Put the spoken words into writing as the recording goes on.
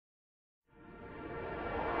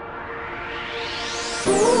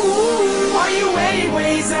Ooh, are you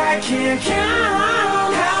anyways? I can't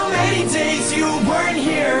count how many days you weren't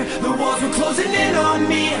here. The walls were closing in on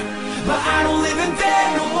me, but I don't live in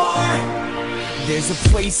there no more. There's a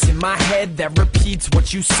place in my head that repeats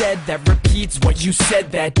what you said, that repeats what you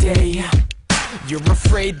said that day. You're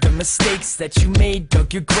afraid the mistakes that you made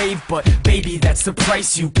dug your grave, but baby, that's the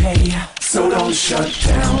price you pay. So don't shut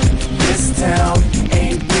down, this town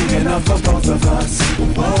ain't big enough for both of us.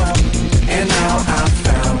 Whoa. And now I've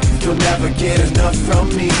found you'll never get enough from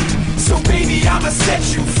me. So baby, I'ma set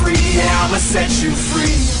you free, yeah, I'ma set you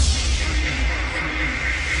free.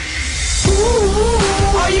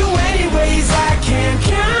 Ooh, are you anyways? I can't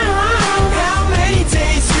count how many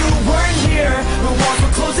days you weren't here. The walls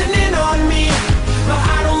were closing in on me, but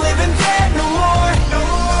I don't live in there no more.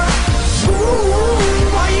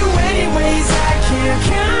 Ooh, are you anyways? I can't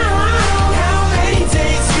count how many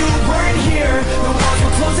days you weren't here. The walls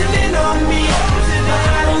were closing in on me, but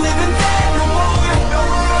I don't live in there no more.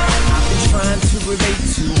 I've been trying to relate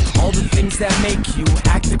to all the things that make you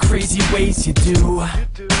act the crazy ways you do.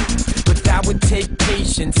 But that would take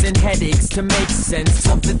patience and headaches to make sense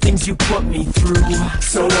of the things you put me through.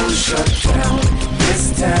 So don't shut down,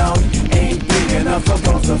 this town ain't big enough for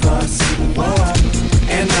both of us. Whoa.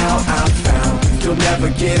 And now I've found you'll never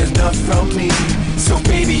get enough from me. So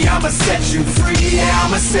baby, I'ma set you free, yeah,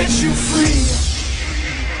 I'ma set you free.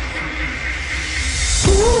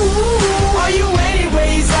 Ooh, are you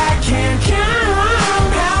anyways? I can't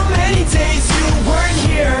count how many days you weren't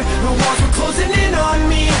here. The walls were closing in on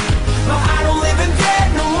me, but I don't live in there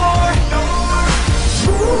no more.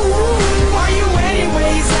 Ooh, are you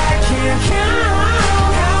anyways? I can't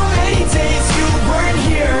count how many days you weren't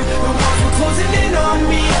here. The walls were closing in on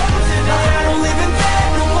me, but I don't live in there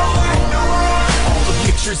no more. All the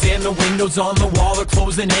pictures and the windows on the wall are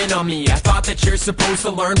closing in on me. I thought that you're supposed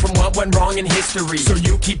to learn from what went wrong in history, so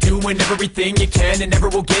you keep doing everything you can and never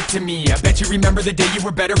will get to me. I bet you remember the day you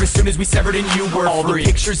were better as soon as we severed and you were all free. All the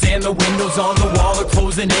pictures and the windows on the wall are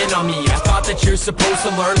closing in on me. I thought that you're supposed to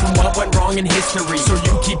learn from what went wrong in history, so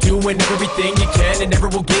you keep doing everything you can and never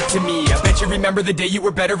will get to me. I bet you remember the day you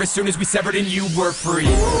were better as soon as we severed and you were free.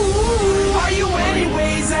 Ooh, are you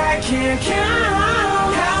anyways? I can't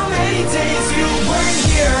count how many days you weren't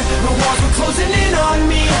here. The walls were closing in on